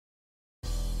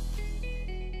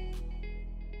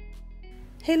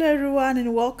Hello everyone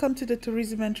and welcome to the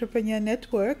Tourism Entrepreneur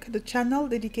Network, the channel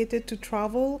dedicated to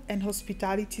travel and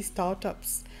hospitality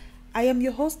startups. I am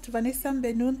your host Vanessa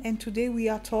Mbenoun and today we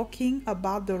are talking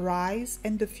about the rise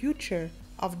and the future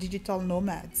of digital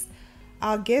nomads.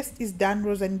 Our guest is Dan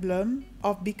Rozenblum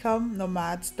of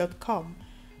BecomeNomad.com.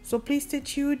 So please stay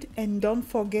tuned and don't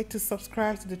forget to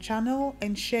subscribe to the channel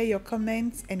and share your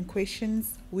comments and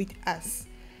questions with us.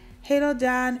 Hello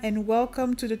Dan and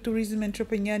welcome to the Tourism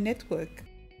Entrepreneur Network.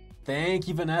 Thank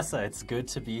you, Vanessa. It's good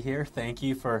to be here. Thank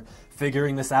you for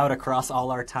figuring this out across all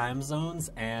our time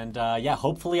zones. And yeah,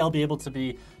 hopefully I'll be able to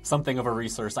be something of a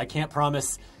resource. I can't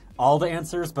promise all the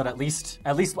answers, but at least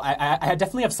I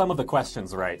definitely have some of the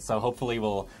questions right. So hopefully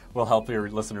we'll help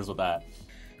your listeners with that.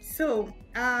 So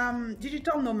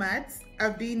digital nomads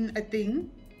have been a thing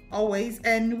always,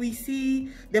 and we see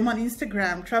them on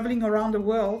Instagram traveling around the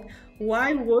world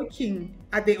while working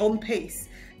at their own pace.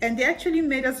 And they actually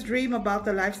made us dream about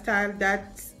a lifestyle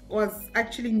that was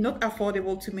actually not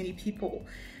affordable to many people.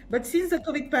 But since the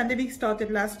COVID pandemic started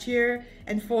last year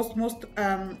and forced most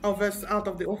of us out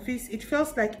of the office, it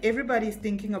feels like everybody is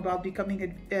thinking about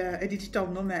becoming a digital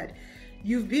nomad.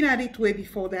 You've been at it way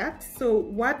before that. So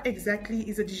what exactly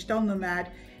is a digital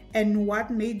nomad and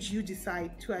what made you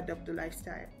decide to adopt the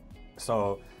lifestyle?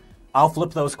 So I'll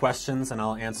flip those questions and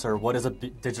I'll answer what is a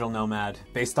digital nomad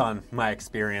based on my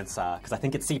experience, because I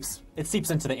think it seeps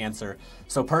into the answer.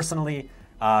 So personally,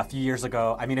 a few years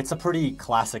ago, I mean, it's a pretty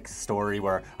classic story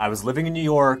where I was living in New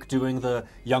York doing the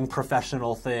young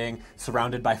professional thing,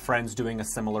 surrounded by friends doing a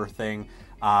similar thing,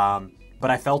 but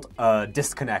I felt a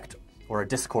disconnect or a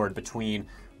discord between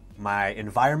my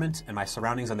environment and my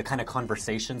surroundings and the kind of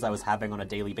conversations I was having on a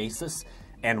daily basis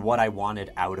and what I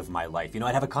wanted out of my life. You know,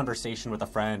 I'd have a conversation with a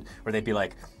friend where they'd be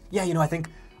like, yeah, you know, I think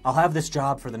I'll have this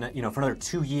job for for another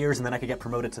 2 years and then I could get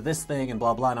promoted to this thing and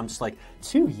blah, blah. And I'm just like,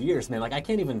 2 years, man, like I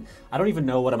don't even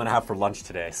know what I'm gonna have for lunch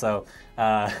today. So,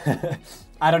 I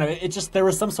don't know, there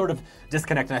was some sort of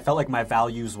disconnect and I felt like my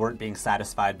values weren't being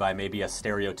satisfied by maybe a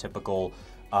stereotypical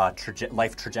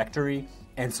life trajectory.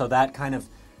 And so that kind of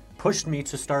pushed me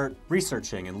to start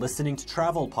researching and listening to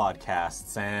travel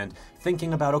podcasts and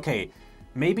thinking about, okay,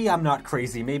 maybe I'm not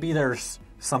crazy. Maybe there's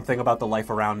something about the life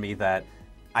around me that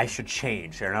I should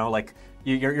change. You know, like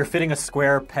you're fitting a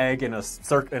square peg in a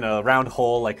round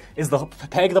hole. Like, is the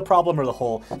peg the problem or the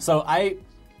hole? So I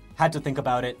had to think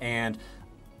about it, and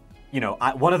you know,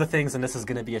 one of the things, and this is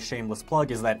going to be a shameless plug,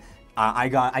 is that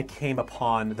I came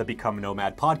upon the Become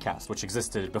Nomad podcast, which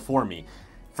existed before me.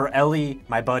 For Ellie,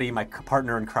 my buddy, my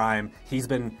partner in crime, he's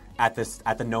been at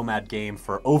the Nomad game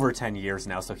for over 10 years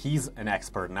now, so he's an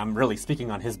expert, and I'm really speaking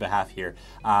on his behalf here.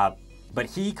 But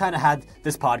he kind of had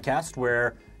this podcast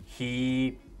where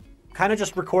he kind of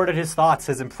just recorded his thoughts,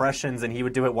 his impressions, and he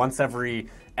would do it once every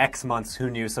X months, who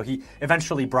knew? So he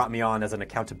eventually brought me on as an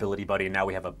accountability buddy, and now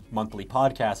we have a monthly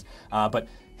podcast. But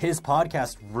his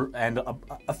podcast and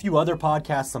a few other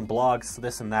podcasts, some blogs,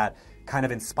 this and that, kind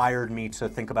of inspired me to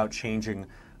think about changing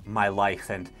my life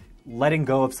and letting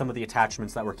go of some of the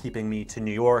attachments that were keeping me to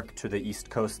New York, to the East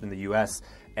Coast in the US,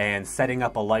 and setting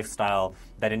up a lifestyle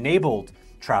that enabled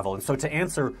travel. And so to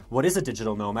answer what is a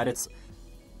digital nomad, it's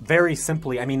very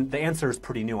simply, I mean, the answer is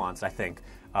pretty nuanced, I think,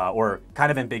 or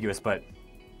kind of ambiguous, but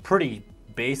pretty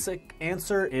basic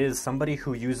answer is somebody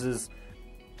who uses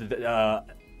a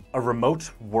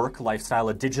remote work lifestyle,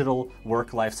 a digital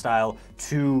work lifestyle,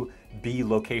 to be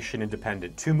location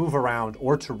independent, to move around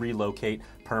or to relocate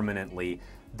permanently.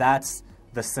 That's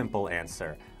the simple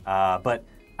answer. But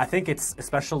I think it's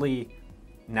especially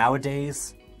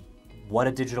nowadays what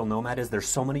a digital nomad is.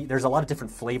 There's a lot of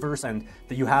different flavors, and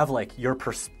that you have like your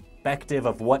perspective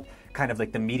of what kind of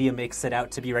like the media makes it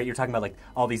out to be, right? You're talking about like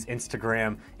all these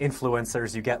Instagram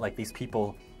influencers. You get like these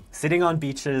people sitting on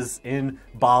beaches in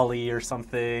Bali or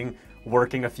something,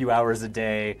 working a few hours a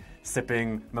day,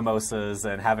 sipping mimosas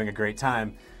and having a great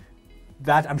time.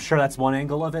 I'm sure that's one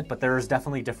angle of it, but there's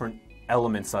definitely different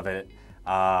elements of it.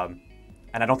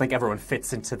 And I don't think everyone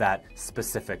fits into that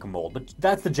specific mold. But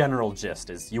that's the general gist,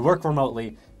 is you work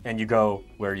remotely and you go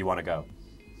where you want to go.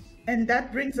 And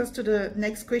that brings us to the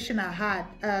next question I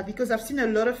had, because I've seen a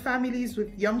lot of families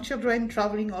with young children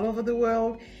traveling all over the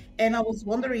world. And I was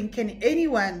wondering, can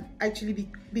anyone actually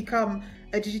become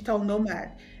a digital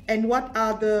nomad? And what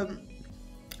are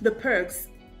the perks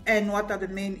and what are the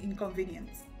main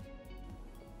inconveniences?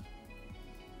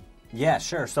 Yeah,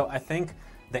 sure. So I think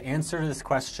the answer to this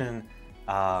question,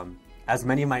 as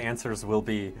many of my answers will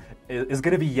be, is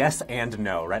going to be yes and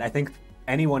no, right? I think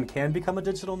anyone can become a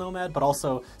digital nomad, but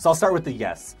also, so I'll start with the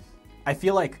yes. I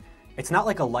feel like it's not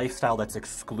like a lifestyle that's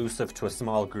exclusive to a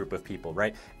small group of people,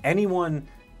 right? Anyone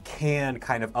can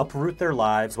kind of uproot their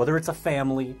lives, whether it's a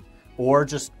family or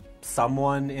just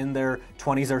someone in their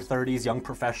 20s or 30s, young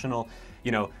professional.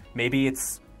 You know, maybe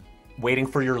it's waiting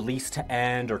for your lease to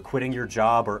end or quitting your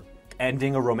job or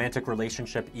ending a romantic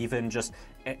relationship. Even just,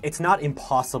 it's not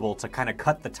impossible to kind of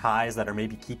cut the ties that are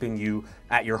maybe keeping you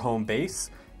at your home base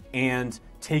and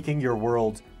taking your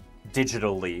world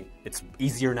digitally. It's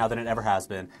easier now than it ever has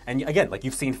been. And again, like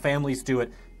you've seen families do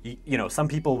it. You know, some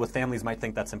people with families might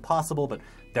think that's impossible, but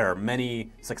there are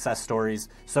many success stories.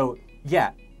 So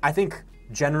yeah, I think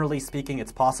generally speaking,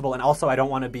 it's possible. And also I don't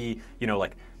want to be, you know,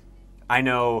 like, I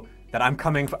know that I'm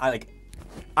coming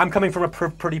from a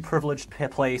pretty privileged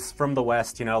place from the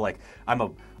West, you know, like I'm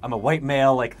a white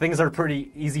male, like things are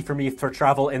pretty easy for me for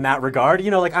travel in that regard,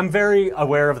 you know, like I'm very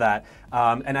aware of that.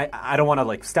 And I don't want to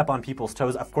like step on people's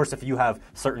toes. Of course, if you have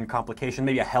certain complication,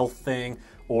 maybe a health thing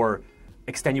or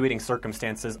extenuating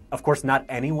circumstances, of course, not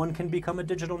anyone can become a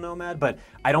digital nomad, but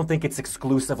I don't think it's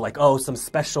exclusive, like, oh, some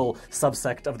special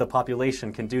subsect of the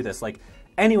population can do this. Like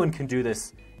anyone can do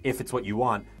this if it's what you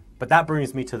want. But that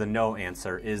brings me to the no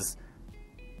answer is,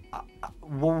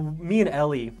 well, me and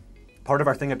Ellie, part of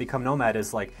our thing at Become Nomad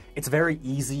is like, it's very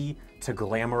easy to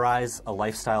glamorize a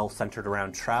lifestyle centered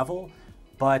around travel,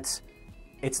 but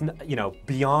it's, you know,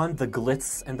 beyond the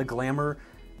glitz and the glamour,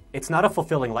 it's not a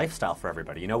fulfilling lifestyle for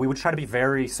everybody. You know, we would try to be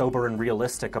very sober and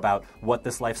realistic about what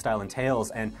this lifestyle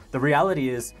entails. And the reality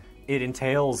is it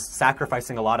entails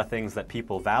sacrificing a lot of things that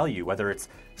people value, whether it's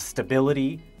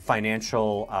stability,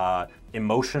 financial,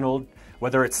 emotional,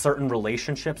 whether it's certain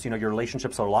relationships. You know, your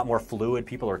relationships are a lot more fluid.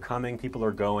 People are coming, people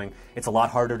are going. It's a lot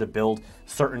harder to build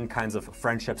certain kinds of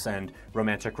friendships and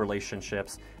romantic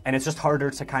relationships. And it's just harder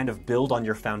to kind of build on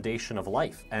your foundation of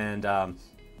life. And,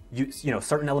 you know,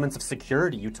 certain elements of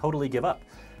security you totally give up.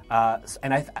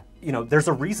 And you know, there's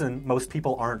a reason most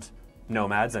people aren't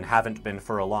nomads and haven't been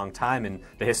for a long time in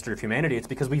the history of humanity. It's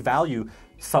because we value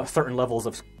certain levels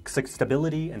of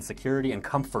stability and security and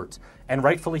comfort, and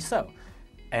rightfully so.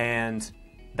 And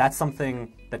that's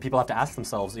something that people have to ask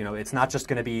themselves. You know, it's not just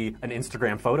going to be an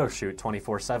Instagram photo shoot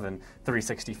 24/7,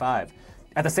 365.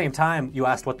 At the same time, you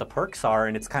asked what the perks are,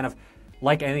 and it's kind of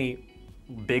like any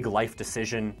big life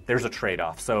decision, there's a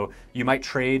trade-off. So you might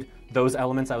trade those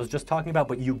elements I was just talking about,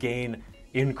 but you gain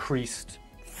increased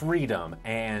freedom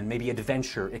and maybe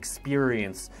adventure,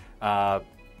 experience.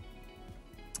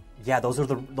 Yeah, those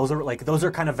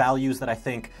are kind of values that I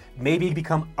think maybe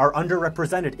are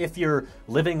underrepresented if you're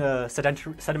living a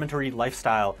sedentary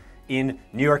lifestyle in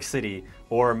New York City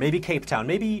or maybe Cape Town.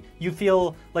 Maybe you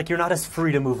feel like you're not as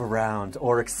free to move around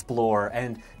or explore,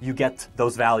 and you get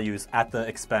those values at the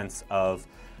expense of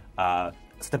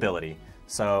stability.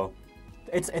 So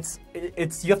it's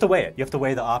you have to weigh it. You have to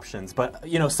weigh the options. But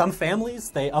you know, some families,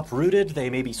 they uprooted. They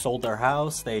maybe sold their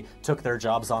house. They took their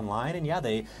jobs online, and yeah,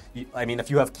 I mean, if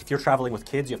you're traveling with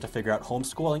kids, you have to figure out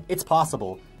homeschooling. It's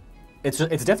possible. It's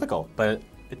difficult, but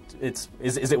is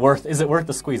it worth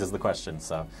the squeeze is the question.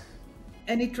 So.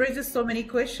 And it raises so many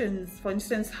questions. For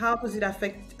instance, how does it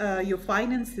affect your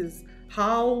finances?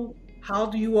 How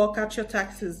do you work out your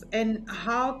taxes? And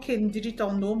how can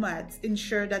digital nomads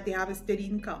ensure that they have a steady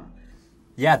income?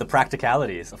 Yeah, the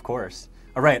practicalities, of course.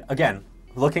 All right, again,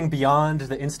 looking beyond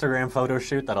the Instagram photo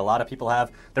shoot that a lot of people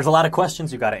have, there's a lot of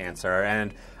questions you got to answer.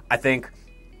 And I think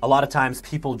a lot of times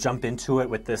people jump into it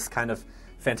with this kind of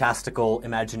fantastical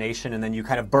imagination, and then you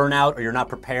kind of burn out or you're not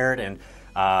prepared. And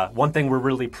one thing we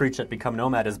really preach at Become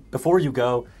Nomad is before you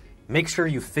go, make sure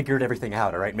you figured everything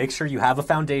out, all right? Make sure you have a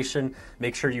foundation,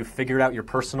 make sure you figured out your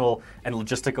personal and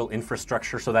logistical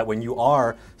infrastructure so that when you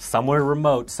are somewhere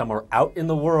remote, somewhere out in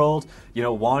the world, you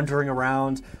know, wandering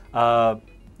around,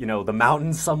 you know, the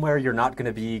mountains somewhere, you're not going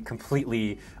to be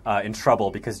completely in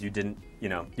trouble because you didn't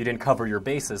cover your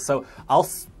bases. So I'll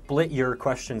split your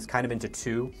questions kind of into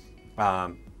two.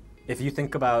 If you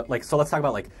think about, like, so let's talk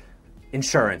about, like,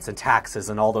 insurance and taxes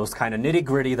and all those kind of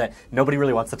nitty-gritty that nobody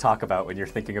really wants to talk about when you're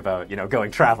thinking about, you know,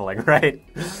 going traveling, right?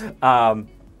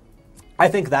 I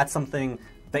think that's something,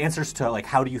 the answers to, like,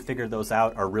 how do you figure those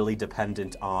out are really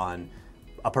dependent on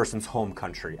a person's home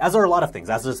country, as are a lot of things,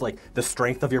 as is, like, the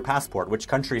strength of your passport, which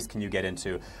countries can you get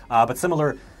into. But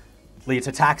similarly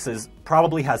to taxes,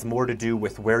 probably has more to do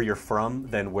with where you're from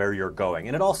than where you're going.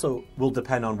 And it also will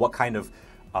depend on what kind of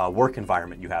work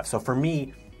environment you have. So for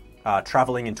me,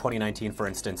 traveling in 2019, for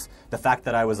instance, the fact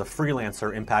that I was a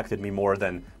freelancer impacted me more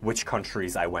than which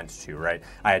countries I went to, right?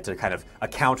 I had to kind of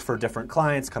account for different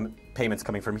clients, payments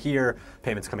coming from here,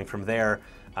 payments coming from there.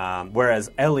 Whereas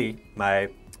Ellie, my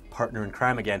partner in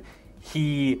crime again,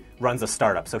 he runs a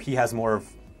startup. So he has more of,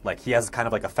 like, he has kind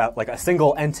of like a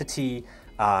single entity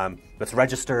that's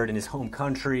registered in his home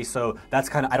country. So that's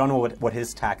kind of, I don't know what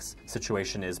his tax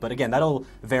situation is. But again, that'll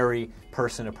vary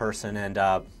person to person.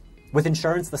 And with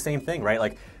insurance, the same thing, right?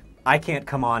 Like, I can't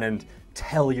come on and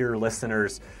tell your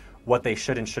listeners what they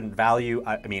should and shouldn't value.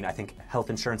 I mean, I think health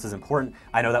insurance is important.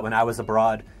 I know that when I was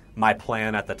abroad, my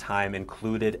plan at the time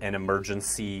included an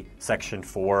emergency section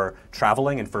for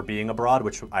traveling and for being abroad,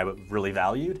 which I really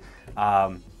valued.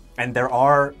 And there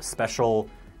are special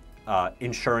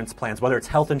insurance plans, whether it's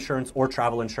health insurance or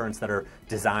travel insurance, that are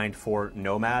designed for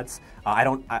nomads. I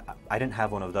didn't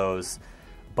have one of those,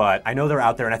 but I know they're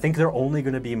out there, and I think they're only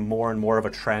going to be more and more of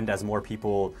a trend as more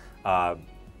people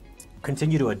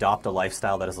continue to adopt a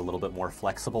lifestyle that is a little bit more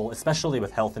flexible, especially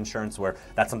with health insurance, where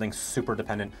that's something super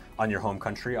dependent on your home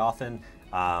country often.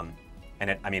 And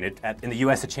in the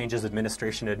U.S. it changes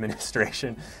administration to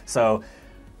administration. So,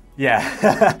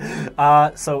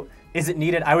 yeah. So, is it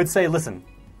needed? I would say, listen,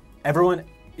 everyone,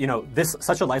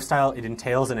 such a lifestyle, it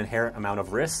entails an inherent amount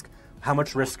of risk. How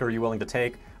much risk are you willing to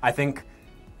take? I think,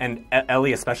 and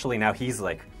Ellie especially now, he's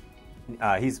like,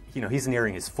 he's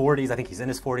nearing his 40s. I think he's in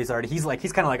his 40s already. He's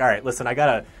kind of like, all right, listen, I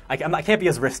can't be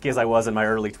as risky as I was in my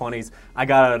early 20s. I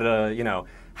gotta,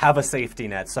 have a safety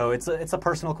net. So it's a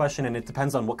personal question, and it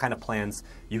depends on what kind of plans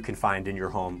you can find in your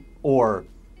home or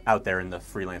out there in the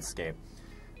freelance scape.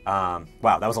 Wow,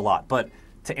 that was a lot. But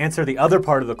to answer the other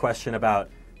part of the question about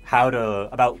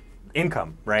about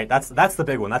income, right? That's the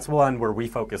big one. That's one where we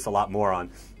focus a lot more on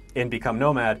in Become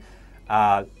Nomad.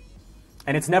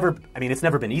 And it's never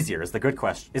been easier is the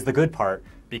good part,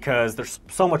 because there's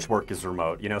so much work is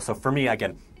remote, So for me,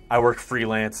 again, I work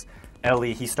freelance.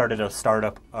 Ellie, he started a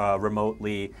startup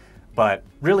remotely, but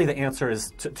really the answer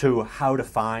is to how to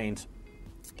find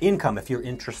income if you're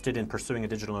interested in pursuing a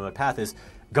digital nomad path is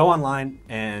go online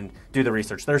and do the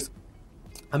research. There's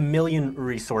a million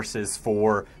resources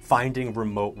for finding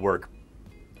remote work.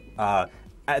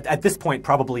 At this point,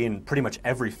 probably in pretty much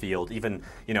every field, even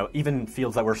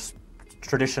fields that were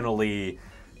traditionally,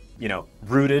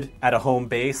 rooted at a home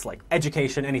base, like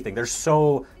education, anything. There's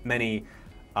so many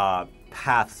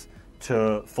paths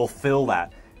to fulfill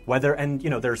that.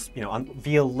 There's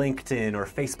via LinkedIn or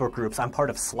Facebook groups. I'm part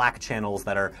of Slack channels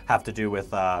that have to do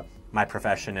with my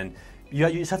profession, and you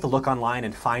just have to look online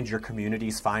and find your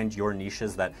communities, find your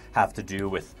niches that have to do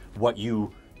with what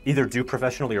you either do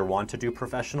professionally or want to do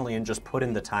professionally, and just put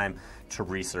in the time to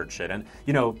research it. And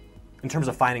in terms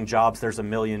of finding jobs, there's a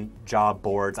million job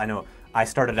boards. I know I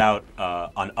started out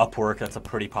on Upwork. That's a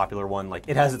pretty popular one. Like,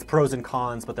 it has its pros and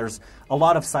cons, but there's a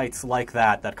lot of sites like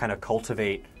that kind of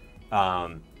cultivate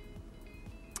a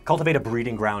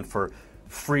breeding ground for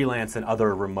freelance and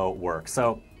other remote work.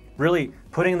 So really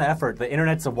putting in the effort. The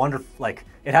internet's a wonderful,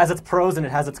 it has its pros and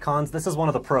it has its cons. This is one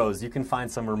of the pros. You can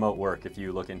find some remote work if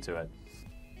you look into it.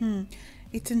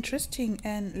 It's interesting,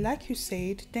 and like you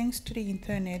said, thanks to the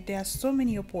internet, there are so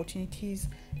many opportunities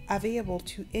available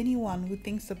to anyone who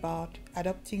thinks about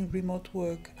adopting remote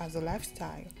work as a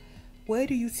lifestyle. Where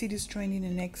do you see this trend in the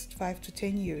next 5 to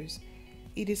 10 years?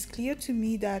 It is clear to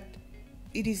me that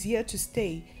it is here to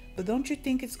stay, but don't you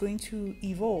think it's going to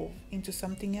evolve into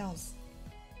something else?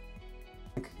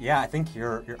 Yeah, I think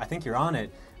you're on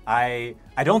it. I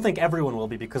don't think everyone will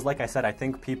be, because like I said, I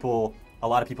think a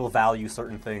lot of people value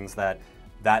certain things that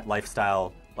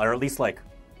lifestyle, or at least like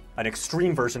an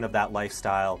extreme version of that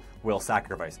lifestyle, will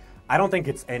sacrifice. I don't think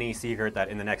it's any secret that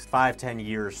in the next 5-10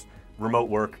 years, remote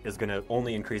work is going to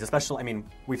only increase. Especially,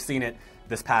 we've seen it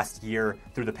this past year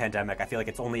through the pandemic. I feel like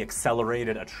it's only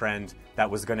accelerated a trend that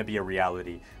was going to be a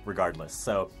reality regardless.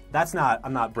 So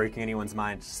I'm not breaking anyone's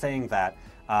mind saying that.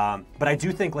 But I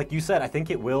do think, like you said, I think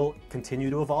it will continue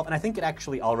to evolve. And I think it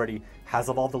actually already has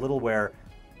evolved a little, where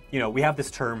we have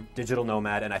this term, digital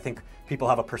nomad, and I think people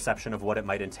have a perception of what it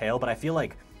might entail. But I feel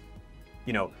like,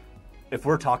 if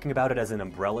we're talking about it as an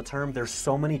umbrella term, there's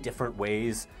so many different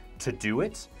ways to do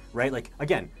it, right? Like,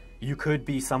 again, you could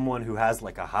be someone who has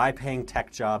like a high-paying tech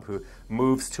job, who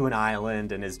moves to an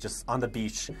island and is just on the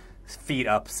beach, feet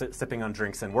up, sipping on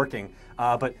drinks and working.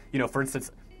 But, for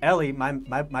instance, Ellie,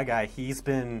 my guy, he's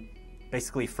been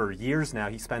basically for years now,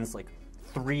 he spends like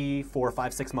 3, 4,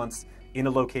 5, 6 months in a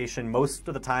location. Most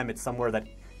of the time it's somewhere that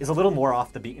is a little more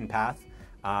off the beaten path.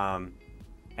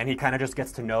 And he kind of just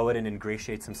gets to know it and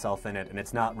ingratiates himself in it. And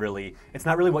it's not really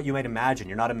what you might imagine.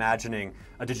 You're not imagining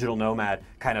a digital nomad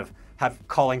kind of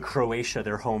calling Croatia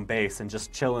their home base and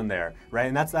just chilling there, right?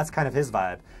 And that's kind of his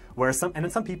vibe. Whereas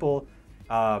some people,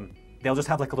 they'll just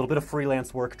have like a little bit of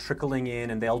freelance work trickling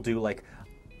in, and they'll do like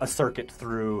a circuit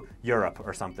through Europe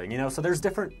or something, So there's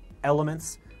different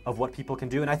elements of what people can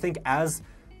do. And I think as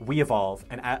we evolve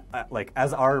and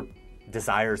as our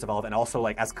desires evolve, and also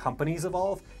like as companies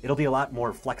evolve, it'll be a lot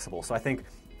more flexible. So I think,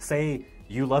 say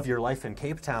you love your life in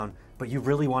Cape Town, but you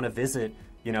really want to visit,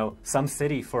 you know, some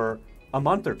city for a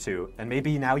month or two, and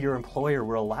maybe now your employer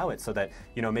will allow it so that,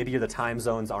 you know, maybe the time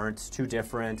zones aren't too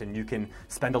different and you can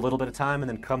spend a little bit of time and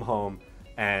then come home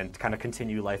and kind of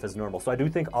continue life as normal. So I do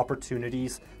think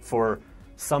opportunities for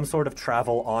some sort of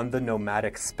travel on the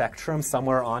nomadic spectrum,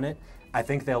 somewhere on it, I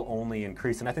think they'll only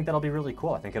increase, and I think that'll be really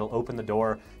cool. I think it'll open the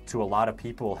door to a lot of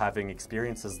people having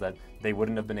experiences that they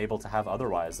wouldn't have been able to have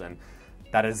otherwise, and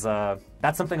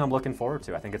that's something I'm looking forward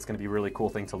to. I think it's going to be a really cool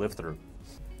thing to live through.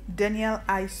 Daniel,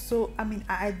 I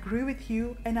agree with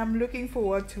you, and I'm looking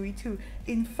forward to it too.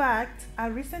 In fact, I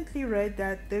recently read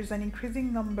that there's an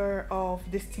increasing number of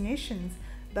destinations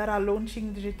that are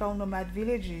launching digital nomad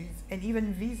villages and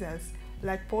even visas,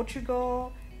 like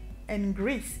Portugal and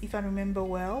Greece, if I remember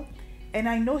well. And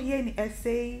I know here in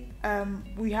SA,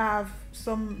 we have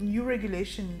some new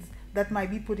regulations that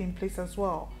might be put in place as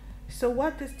well. So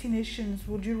what destinations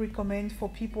would you recommend for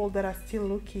people that are still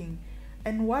looking?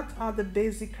 And what are the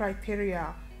basic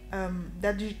criteria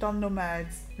that digital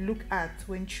nomads look at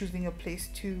when choosing a place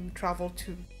to travel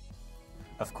to?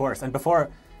 Of course. And before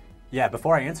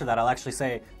I answer that, I'll actually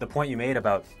say the point you made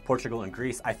about Portugal and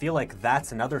Greece, I feel like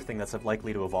that's another thing that's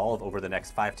likely to evolve over the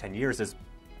next 5-10 years is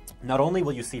not only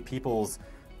will you see people's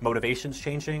motivations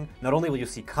changing, not only will you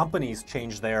see companies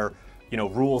change their, you know,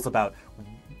 rules about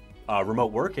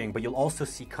remote working, but you'll also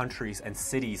see countries and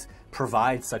cities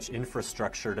provide such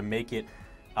infrastructure to make it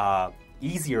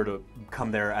easier to come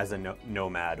there as a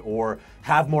nomad or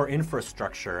have more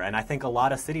infrastructure. And I think a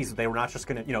lot of cities, they were not just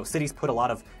going to, you know, cities put a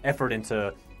lot of effort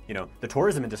into, you know, the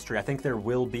tourism industry. I think there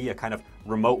will be a kind of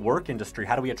remote work industry.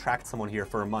 How do we attract someone here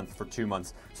for a month, for 2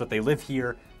 months, so that they live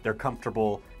here, they're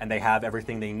comfortable, and they have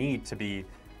everything they need to be,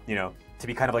 you know, to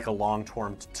be kind of like a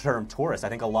long-term tourist. I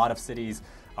think a lot of cities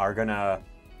are gonna,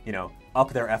 you know,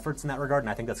 up their efforts in that regard, and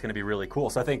I think that's gonna be really cool.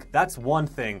 So I think that's one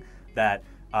thing that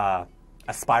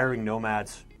aspiring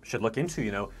nomads should look into,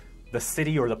 you know, the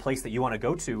city or the place that you wanna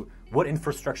go to, what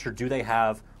infrastructure do they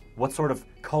have, what sort of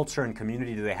culture and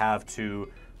community do they have to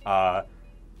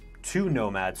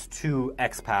nomads, to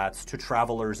expats, to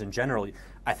travelers in general.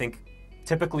 I think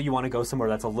typically you want to go somewhere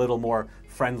that's a little more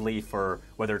friendly for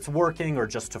whether it's working or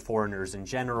just to foreigners in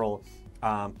general.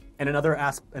 And another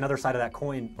side of that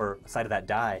coin, or side of that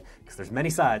die, because there's many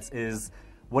sides, is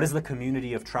what is the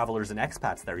community of travelers and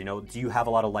expats there? You know, do you have a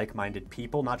lot of like-minded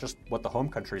people? Not just what the home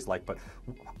country is like, but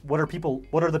what are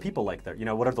the people like there? You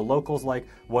know, what are the locals like?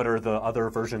 What are the other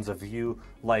versions of you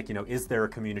like? You know, is there a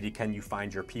community? Can you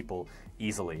find your people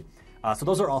easily? So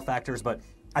those are all factors, but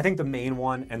I think the main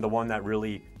one, and the one that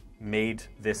really made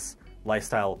this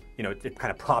lifestyle, you know, it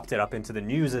kind of popped it up into the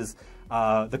news, is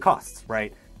the costs,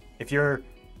 right? If you're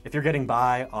getting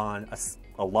by on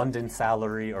a London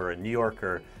salary or a New York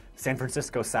or San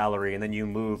Francisco salary, and then you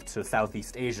move to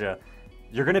Southeast Asia,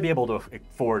 you're going to be able to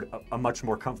afford a much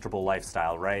more comfortable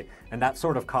lifestyle, right? And that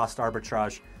sort of cost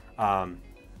arbitrage,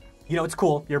 you know, it's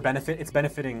cool. It's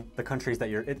benefiting the countries that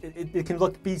you're. It can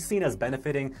be seen as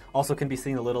benefiting. Also, can be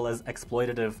seen a little as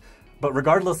exploitative. But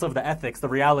regardless of the ethics, the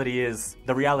reality is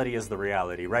the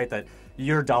reality, right? That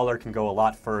your dollar can go a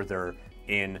lot further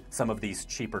in some of these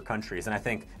cheaper countries, and I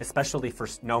think especially for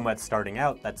nomads starting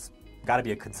out, that's got to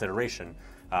be a consideration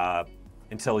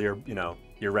until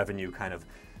your revenue kind of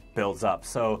builds up.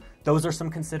 So those are some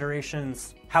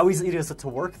considerations. How easy is it to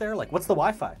work there? Like, what's the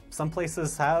Wi-Fi? Some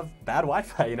places have bad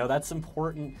Wi-Fi. You know, that's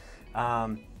important.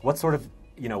 What sort of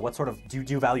do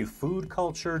you value food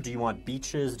culture? Do you want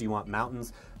beaches? Do you want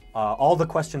mountains? All the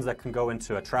questions that can go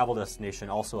into a travel destination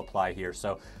also apply here.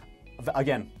 So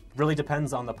again, really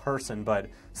depends on the person, but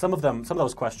some of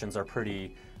those questions are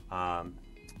pretty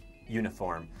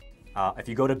uniform. If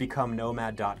you go to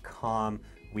BecomeNomad.com,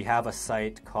 we have a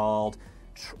site called,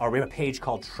 or we have a page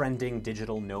called Trending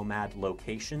Digital Nomad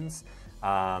Locations,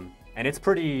 and it's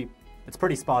pretty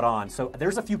spot on. So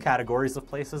there's a few categories of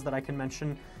places that I can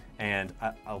mention, and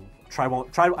I will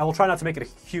try not to make it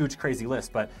a huge crazy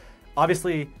list, but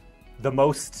obviously the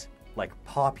most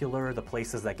popular, the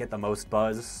places that get the most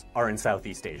buzz are in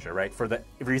Southeast Asia, right? For the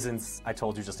reasons I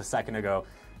told you just a second ago.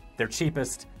 They're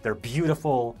cheapest, they're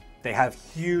beautiful, they have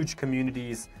huge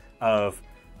communities of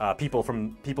people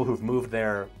who've moved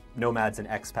there, nomads and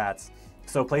expats.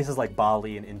 So places like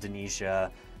Bali in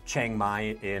Indonesia, Chiang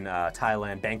Mai in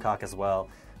Thailand, Bangkok as well,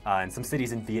 and some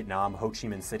cities in Vietnam, Ho Chi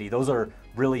Minh City, those are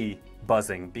really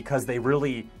buzzing because they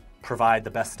really provide the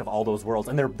best of all those worlds,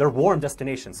 and they're warm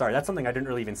destinations. Sorry, that's something I didn't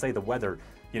really even say. The weather,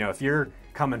 you know, if you're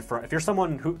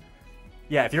someone who,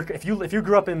 yeah, if you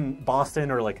grew up in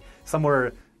Boston or like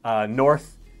somewhere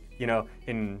north,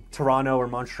 in Toronto or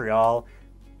Montreal,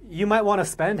 you might want to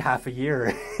spend half a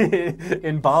year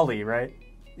in Bali, right?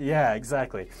 Yeah,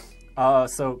 exactly.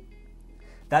 So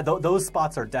those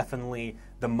spots are definitely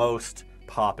the most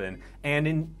poppin'. And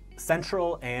in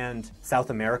Central and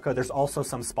South America, there's also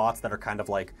some spots that are kind of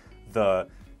like the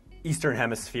Eastern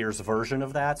Hemisphere's version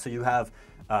of that. So you have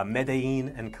Medellin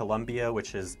in Colombia,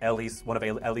 which is one of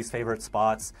Ellie's favorite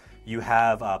spots. You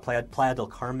have Playa del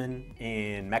Carmen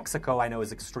in Mexico, I know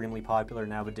is extremely popular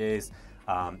nowadays.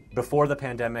 Before the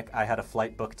pandemic, I had a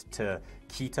flight booked to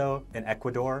Quito in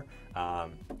Ecuador.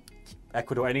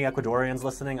 Any Ecuadorians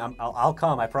listening, I'll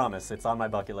come, I promise. It's on my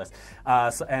bucket list.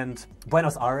 And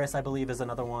Buenos Aires, I believe, is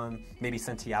another one. Maybe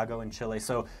Santiago in Chile.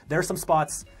 So there are some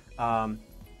spots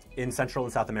in Central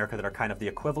and South America that are kind of the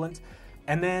equivalent.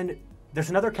 And then there's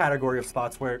another category of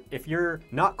spots where if you're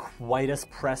not quite as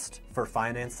pressed for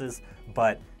finances,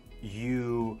 but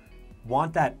you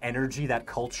want that energy, that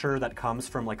culture that comes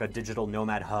from like a digital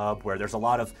nomad hub where there's a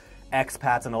lot of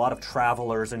expats and a lot of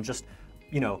travelers and just,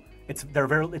 it's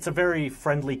a very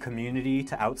friendly community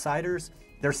to outsiders.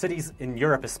 There are cities in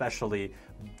Europe especially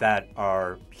that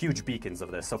are huge beacons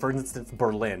of this. So for instance,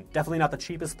 Berlin, definitely not the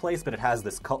cheapest place, but it has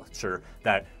this culture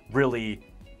that really,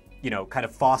 kind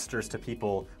of fosters to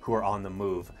people who are on the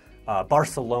move.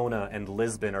 Barcelona and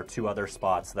Lisbon are two other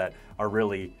spots that are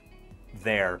really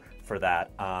there for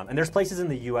that. And there's places in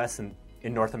the US and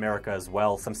in North America as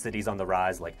well, some cities on the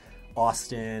rise like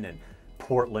Austin and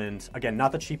Portland. Again,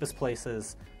 not the cheapest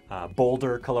places.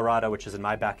 Boulder, Colorado, which is in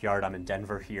my backyard. I'm in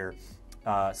Denver here.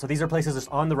 So these are places just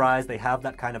on the rise. They have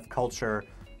that kind of culture,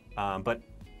 but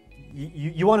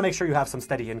you want to make sure you have some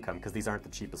steady income because these aren't the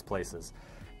cheapest places.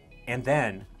 And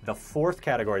then the fourth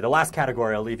category, the last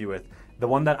category I'll leave you with, the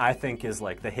one that I think is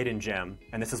like the hidden gem,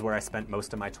 and this is where I spent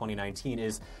most of my 2019,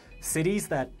 is cities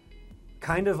that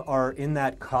kind of are in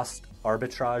that cost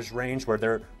arbitrage range where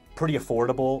they're pretty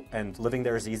affordable and living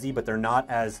there is easy, but they're not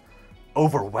as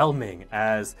overwhelming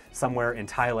as somewhere in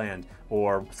Thailand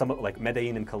or some like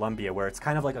Medellin in Colombia, where it's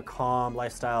kind of like a calm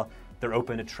lifestyle. They're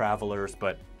open to travelers,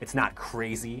 but it's not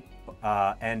crazy.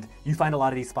 And you find a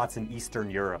lot of these spots in Eastern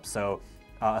Europe. So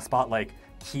a spot like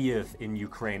Kiev in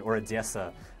Ukraine or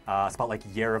Odessa, a spot like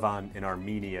Yerevan in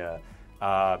Armenia,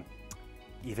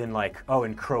 even like,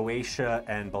 in Croatia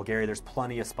and Bulgaria, there's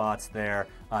plenty of spots there.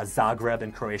 Zagreb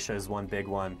in Croatia is one big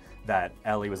one that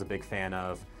Ellie was a big fan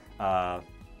of.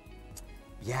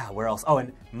 Yeah, where else? Oh,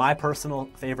 and my personal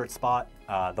favorite spot,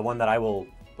 the one that I will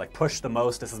like push the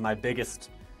most, this is my biggest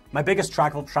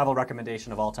travel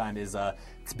recommendation of all time, is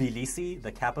Tbilisi,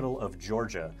 the capital of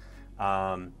Georgia.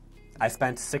 I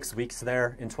spent 6 weeks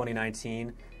there in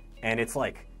 2019, and it's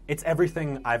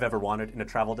everything I've ever wanted in a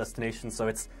travel destination. So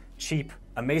it's cheap,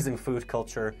 amazing food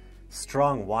culture,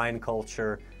 strong wine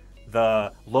culture.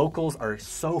 The locals are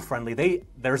so friendly.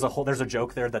 There's a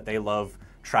joke there that they love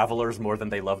travelers more than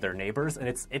they love their neighbors, and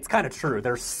it's kind of true.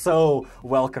 They're so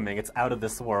welcoming. It's out of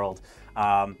this world.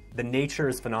 The nature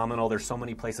is phenomenal. There's so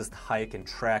many places to hike and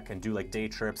trek and do like day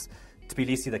trips.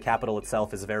 Tbilisi, the capital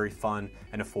itself, is very fun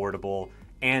and affordable,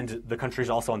 and the country's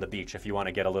also on the beach if you want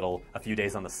to get a few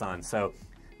days on the sun. So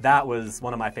that was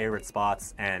one of my favorite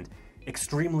spots and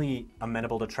extremely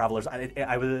amenable to travelers.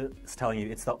 I was telling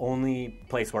you, it's the only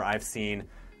place where I've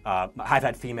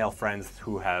had female friends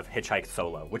who have hitchhiked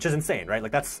solo, which is insane, right?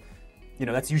 Like that's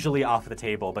usually off the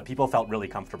table, but people felt really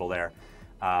comfortable there.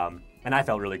 And I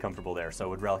felt really comfortable there, so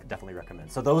would definitely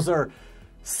recommend. So those are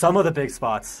some of the big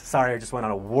spots. Sorry, I just went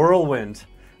on a whirlwind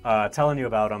telling you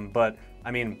about them, but I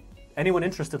mean, anyone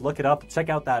interested, look it up. Check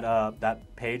out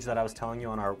that page that I was telling you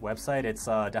on our website. It's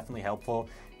definitely helpful.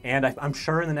 And I'm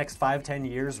sure in the next 5-10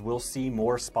 years, we'll see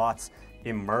more spots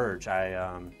emerge.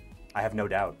 I have no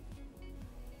doubt.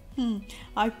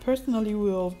 I personally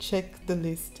will check the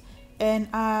list. And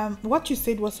what you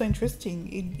said was so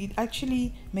interesting. It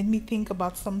actually made me think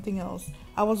about something else.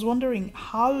 I was wondering,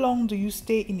 how long do you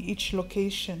stay in each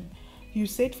location? You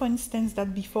said, for instance,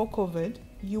 that before COVID,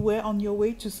 you were on your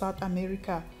way to South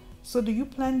America. So do you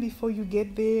plan before you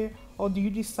get there, or do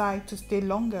you decide to stay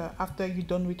longer after you're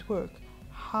done with work?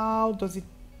 How does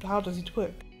it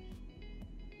work?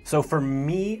 So for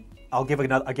me, I'll give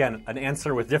an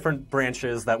answer with different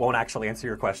branches that won't actually answer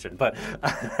your question. But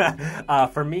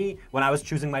for me, when I was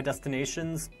choosing my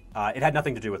destinations, it had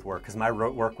nothing to do with work because my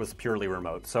work was purely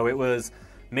remote. So it was,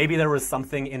 maybe there was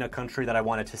something in a country that I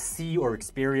wanted to see or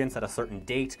experience at a certain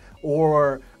date,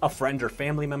 or a friend or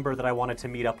family member that I wanted to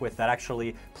meet up with that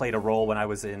actually played a role when I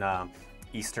was in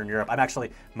Eastern Europe.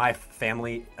 My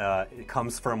family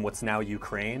comes from what's now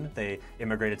Ukraine. They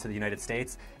immigrated to the United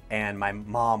States, and my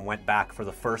mom went back for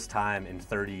the first time in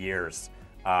 30 years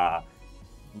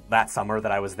that summer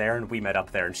that I was there, and we met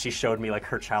up there, and she showed me like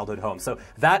her childhood home. So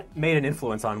that made an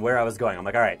influence on where I was going. I'm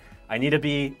like, all right, I need to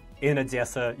be in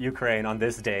Odessa, Ukraine on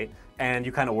this date, and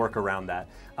you kind of work around that.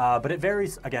 But it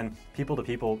varies, again, people to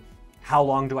people. How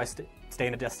long do I stay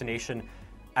in a destination?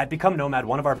 At Become Nomad,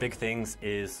 one of our big things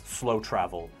is slow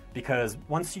travel, because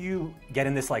once you get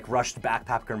in this like rushed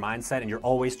backpacker mindset and you're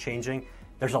always changing,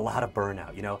 there's a lot of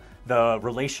burnout, you know? The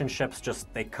relationships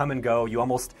just, they come and go. You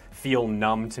almost feel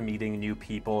numb to meeting new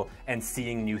people and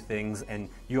seeing new things, and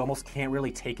you almost can't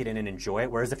really take it in and enjoy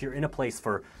it. Whereas if you're in a place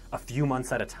for a few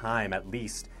months at a time, at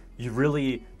least, you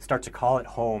really start to call it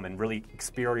home and really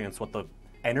experience what the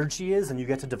energy is, and you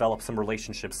get to develop some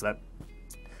relationships that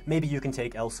maybe you can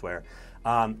take elsewhere.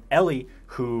 Ellie,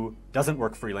 who doesn't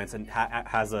work freelance and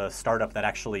has a startup that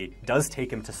actually does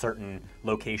take him to certain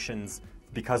locations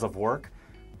because of work,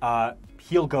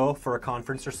 he'll go for a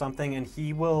conference or something, and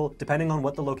he will, depending on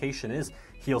what the location is,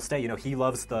 he'll stay. You know, he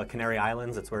loves the Canary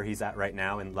Islands. It's where he's at right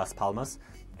now in Las Palmas.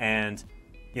 And,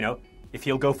 you know, if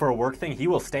he'll go for a work thing, he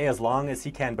will stay as long as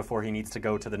he can before he needs to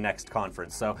go to the next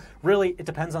conference. So really, it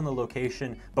depends on the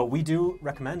location, but we do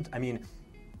recommend, I mean,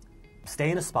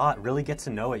 stay in a spot, really get to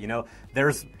know it. You know,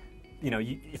 there's, you know,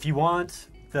 if you want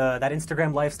that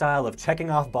Instagram lifestyle of checking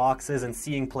off boxes and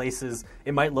seeing places,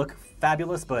 it might look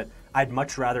fabulous, but I'd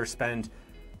much rather spend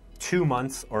 2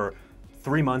 months or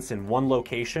 3 months in one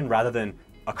location rather than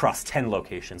across 10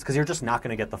 locations, because you're just not going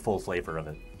to get the full flavor of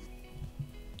it.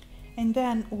 And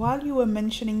then while you were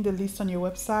mentioning the list on your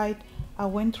website, I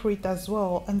went through it as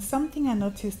well, and something I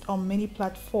noticed on many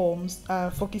platforms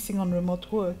focusing on remote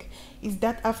work is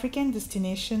that African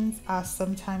destinations are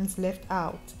sometimes left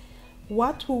out.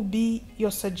 What will be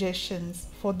your suggestions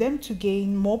for them to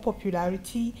gain more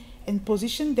popularity and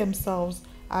position themselves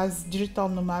as digital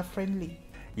nomad friendly?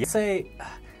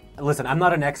 Listen, I'm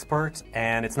not an expert,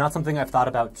 and it's not something I've thought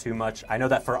about too much. I know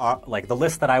that for like the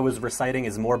list that I was reciting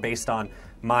is more based on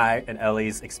my and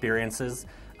Ellie's experiences.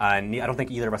 And I don't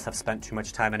think either of us have spent too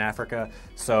much time in Africa.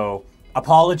 So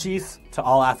apologies to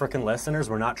all African listeners.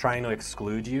 We're not trying to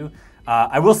exclude you.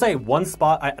 I will say one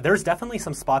spot, there's definitely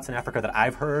some spots in Africa that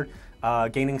I've heard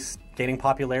gaining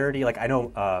popularity. Like I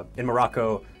know in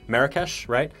Morocco, Marrakesh,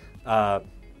 right? I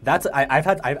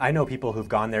know people who've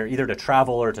gone there either to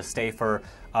travel or to stay for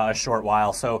a short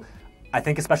while. So I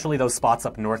think especially those spots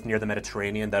up north near the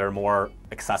Mediterranean that are more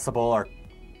accessible are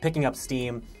picking up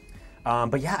steam.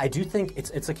 But yeah, I do think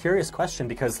it's a curious question,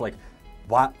 because like,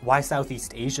 why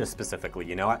Southeast Asia specifically?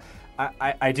 You know,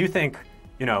 I do think,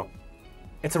 you know,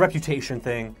 it's a reputation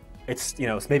thing. It's, you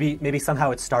know, maybe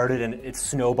somehow it started and it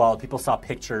snowballed. People saw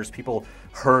pictures, people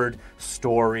heard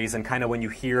stories, and kind of when you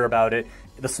hear about it,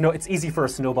 it's easy for a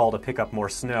snowball to pick up more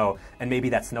snow, and maybe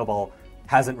that snowball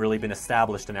hasn't really been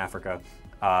established in Africa.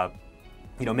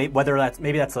 You know,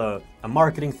 maybe that's a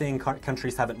marketing thing.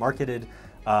 Countries haven't marketed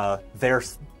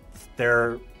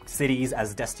their cities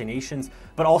as destinations,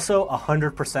 but also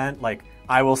 100%, like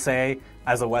I will say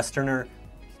as a Westerner,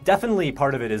 definitely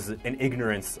part of it is an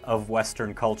ignorance of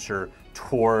Western culture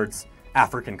towards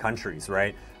African countries,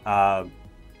 right?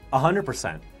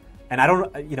 100%. And I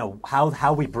don't, you know,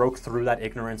 how we broke through that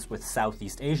ignorance with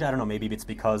Southeast Asia. I don't know, maybe it's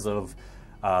because of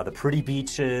the pretty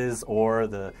beaches or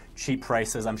the cheap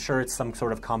prices. I'm sure it's some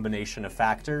sort of combination of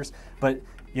factors. But,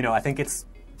 you know, I think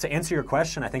to answer your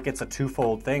question, I think it's a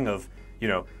twofold thing of, you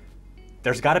know,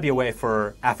 there's got to be a way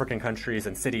for African countries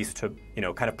and cities to, you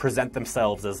know, kind of present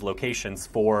themselves as locations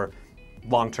for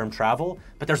long-term travel.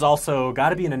 But there's also got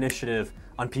to be an initiative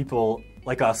on people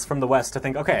like us from the West to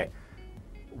think, okay,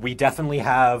 we definitely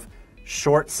have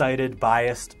short-sighted,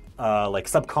 biased, like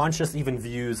subconscious even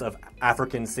views of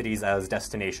African cities as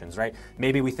destinations, right?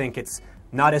 Maybe we think it's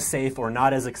not as safe or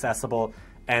not as accessible,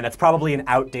 and that's probably an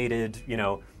outdated, you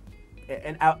know,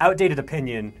 an outdated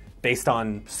opinion based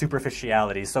on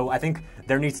superficiality. So I think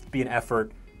there needs to be an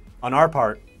effort on our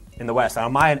part in the West,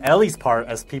 on my and Ellie's part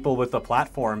as people with the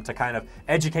platform, to kind of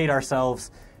educate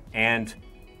ourselves and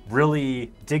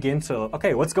really dig into,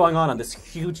 okay, what's going on this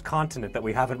huge continent that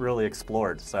we haven't really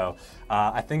explored. So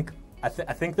I think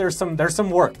there's some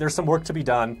work to be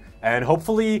done, and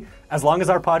hopefully, as long as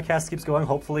our podcast keeps going,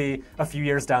 hopefully a few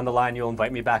years down the line, you'll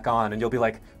invite me back on, and you'll be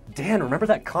like, Dan, remember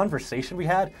that conversation we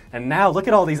had? And now look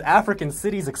at all these African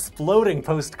cities exploding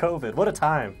post-COVID. What a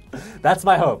time! That's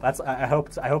my hope. I hope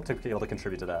to be able to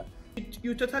contribute to that.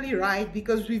 You're totally right,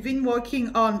 because we've been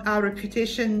working on our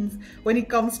reputations when it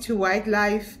comes to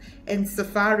wildlife and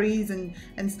safaris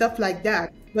and stuff like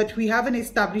that, but we haven't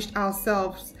established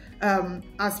ourselves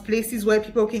as places where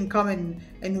people can come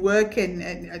and work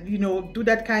and you know, do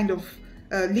that kind of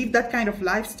live that kind of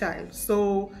lifestyle.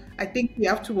 So I think we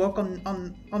have to work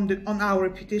on our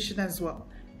reputation as well.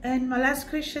 And my last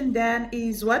question, Dan,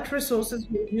 is what resources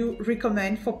would you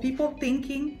recommend for people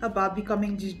thinking about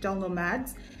becoming digital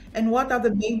nomads? And what are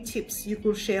the main tips you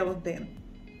could share with them?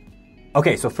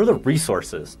 Okay, so for the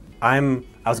resources, I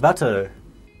was about to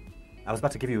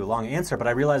give you a long answer, but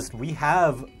I realized we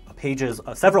have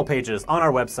several pages on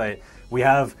our website. We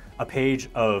have a page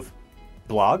of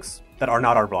blogs that are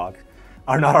not our blog,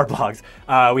 blogs.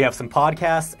 We have some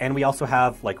podcasts, and we also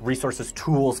have like resources,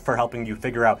 tools for helping you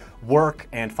figure out work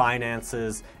and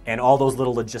finances and all those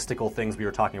little logistical things we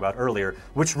were talking about earlier,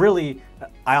 which really,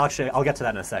 I'll get to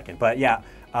that in a second. But yeah,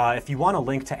 if you want to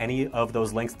link to any of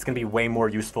those links, it's going to be way more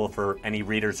useful for any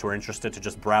readers who are interested to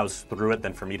just browse through it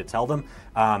than for me to tell them.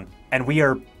 And we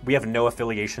have no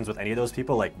affiliations with any of those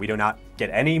people. Like, we do not get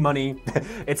any money.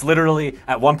 It's literally,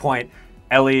 at one point,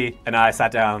 Ellie and I sat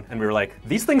down and we were like,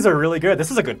 these things are really good.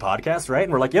 This is a good podcast, right?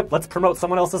 And we're like, yep, let's promote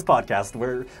someone else's podcast.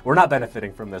 We're not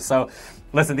benefiting from this. So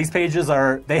listen, these pages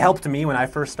they helped me when I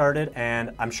first started,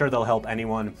 and I'm sure they'll help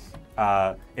anyone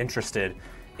interested,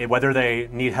 whether they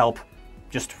need help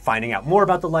just finding out more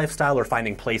about the lifestyle or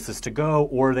finding places to go,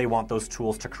 or they want those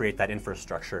tools to create that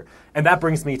infrastructure. And that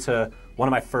brings me to one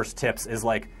of my first tips is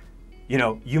like,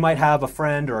 you might have a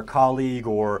friend or a colleague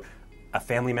or a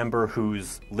family member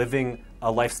who's living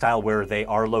a lifestyle where they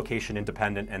are location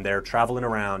independent and they're traveling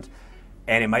around,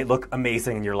 and it might look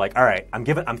amazing, and you're like, all right,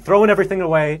 I'm throwing everything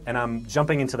away and I'm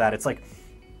jumping into that. It's like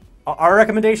our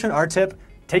recommendation, our tip,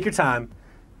 take your time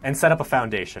and set up a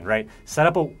foundation, right? Set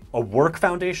up a work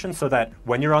foundation so that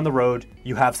when you're on the road,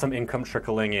 you have some income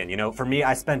trickling in. For me,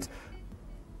 I spent,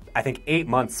 I think, 8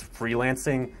 months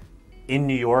freelancing in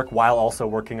New York while also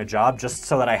working a job, just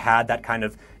so that I had that kind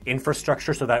of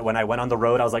infrastructure, so that when I went on the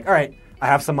road, I was like, all right, I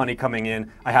have some money coming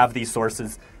in, I have these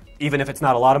sources. Even if it's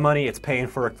not a lot of money, it's paying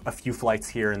for a few flights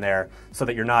here and there, so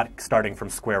that you're not starting from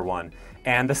square one.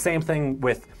 And the same thing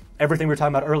with everything we were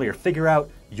talking about earlier. Figure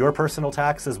out your personal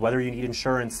taxes, whether you need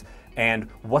insurance, and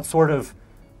what sort of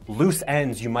loose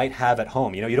ends you might have at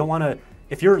home. You don't want to,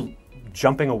 if you're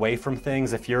jumping away from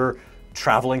things, if you're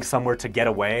traveling somewhere to get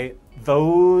away,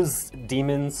 those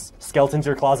demons, skeletons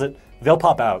in your closet, they'll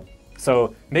pop out.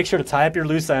 So make sure to tie up your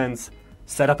loose ends,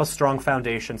 set up a strong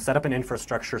foundation, set up an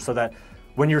infrastructure, so that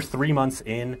when you're 3 months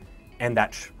in and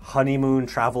that honeymoon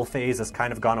travel phase has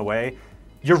kind of gone away,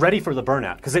 you're ready for the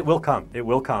burnout, because it will come. It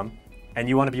will come, and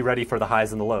you want to be ready for the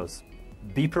highs and the lows.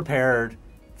 Be prepared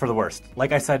for the worst.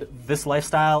 Like I said, this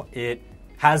lifestyle, it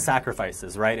has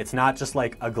sacrifices, right? It's not just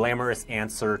like a glamorous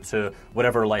answer to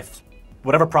whatever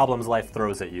problems life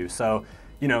throws at you. So,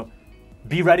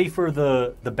 be ready for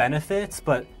the benefits,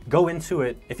 but go into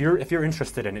it, if you're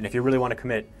interested in it, and if you really want to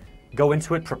commit, go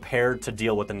into it prepared to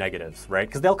deal with the negatives, right?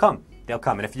 Because they'll come.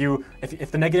 And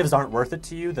if the negatives aren't worth it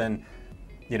to you, then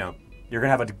you're gonna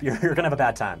have a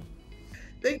bad time.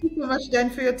 Thank you so much, Dan,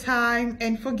 for your time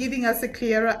and for giving us a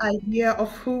clearer idea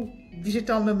of who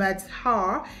digital nomads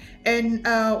are and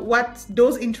what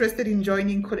those interested in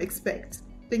joining could expect.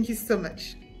 Thank you so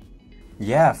much.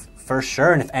 Yeah, for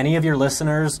sure. And if any of your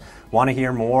listeners want to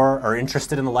hear more or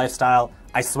interested in the lifestyle,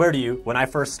 I swear to you, when I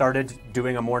first started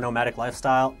doing a more nomadic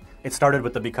lifestyle, it started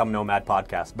with the Become Nomad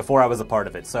podcast before I was a part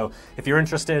of it. So if you're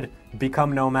interested,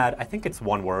 Become Nomad, I think it's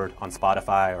one word on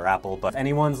Spotify or Apple, but if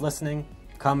anyone's listening,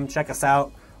 come check us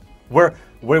out. We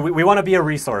want to be a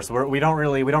resource. We don't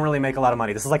really make a lot of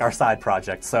money. This is like our side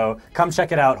project. So come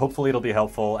check it out. Hopefully it'll be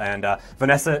helpful. And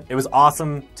Vanessa, it was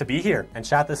awesome to be here and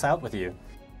chat this out with you.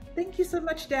 Thank you so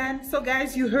much, Dan. So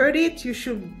guys, you heard it. You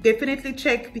should definitely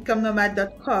check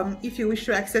BecomeNomad.com if you wish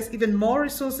to access even more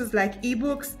resources like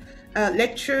ebooks,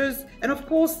 lectures, and of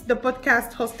course the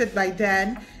podcast hosted by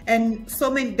Dan. And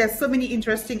there's so many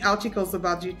interesting articles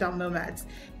about digital nomads.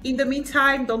 In the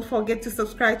meantime, don't forget to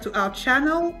subscribe to our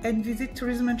channel and visit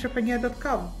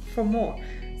tourismentrepreneur.com for more.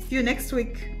 See you next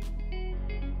week.